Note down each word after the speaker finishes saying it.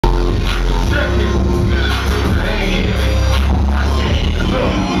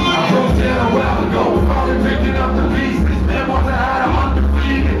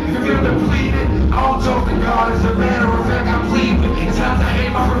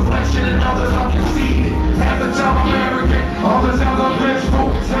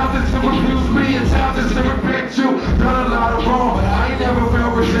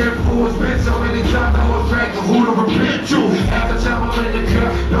who to repent to. Half the time I'm in the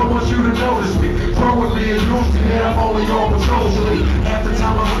cut, don't want you to notice me. Grow with me and used to that I'm only on patrol. Half the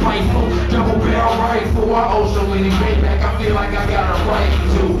time I'm spiteful, double barrel rifle. I owe so many payback, I feel like I got a right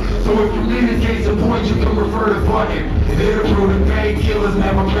to. So if you need a case in point, you can refer to Button. They're the brutal painkillers,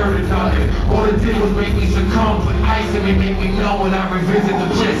 never murdered nothing. All it did was make me succumb, put ice in me, make me know when I revisit the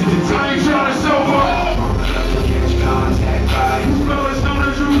chances to take. I ain't trying to sober. Catch contact, right? You smell as soon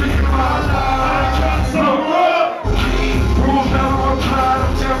as you leave my life. I ain't trying to sober. Rules never applied,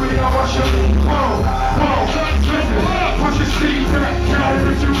 I'm telling you I should. Whoa, listen, push your seat back, count it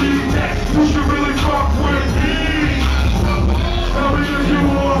if you need that. You should really fuck with me. Tell me if you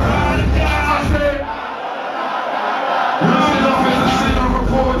want to ride or die. I said, listen up in the center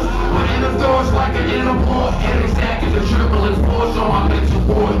reports. My inner thoughts like an inner port. Headaches acting the tripling force on my mental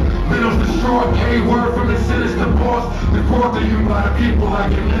board. Middle's destroyed, a word from the sinister boss. The court to you by the people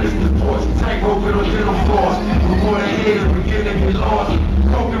like a minister's porch. Take open on dental floors. Before the haters begin to get lost.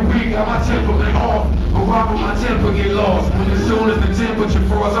 Broken weak, got my temperament off. But why would my temper get lost? When as soon as the temperature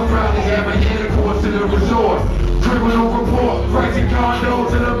falls, I'm probably having intercourse in the resort. Criminal report, pricing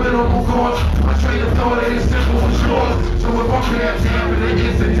condos in the minimum cost. My train of thought ain't simple and short. So if I'm perhaps having an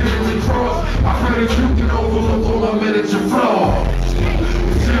incidentally cross, I pray that you can overlook all my miniature flaws.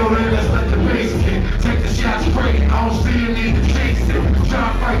 Till then, let's let the bass kick. Take the shots straight, I don't see a need to chase it. Try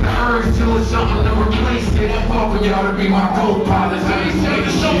to fight the urge till it's something to replace it. I'm hoping y'all to be my co-pilots.